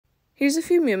Here's a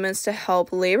few movements to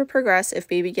help labor progress if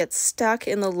baby gets stuck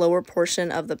in the lower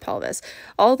portion of the pelvis.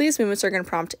 All these movements are going to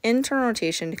prompt internal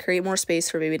rotation to create more space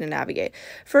for baby to navigate.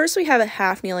 First, we have a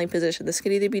half kneeling position. This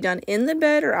could either be done in the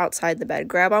bed or outside the bed.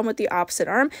 Grab on with the opposite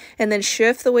arm and then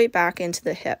shift the weight back into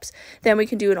the hips. Then we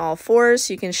can do it all fours.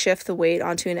 So you can shift the weight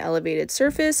onto an elevated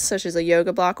surface, such as a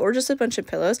yoga block or just a bunch of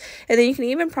pillows. And then you can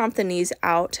even prompt the knees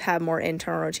out to have more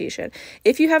internal rotation.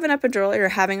 If you have an epidural or you're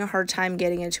having a hard time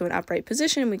getting into an upright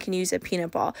position, we can use a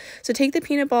peanut ball. So take the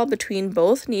peanut ball between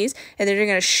both knees, and then you're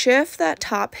going to shift that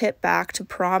top hip back to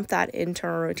prompt that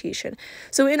internal rotation.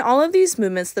 So in all of these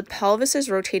movements, the pelvis is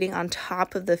rotating on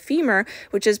top of the femur,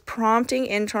 which is prompting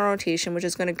internal rotation, which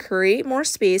is going to create more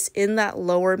space in that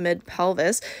lower mid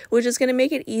pelvis, which is going to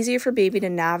make it easier for baby to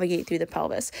navigate through the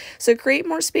pelvis. So create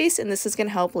more space, and this is going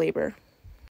to help labor.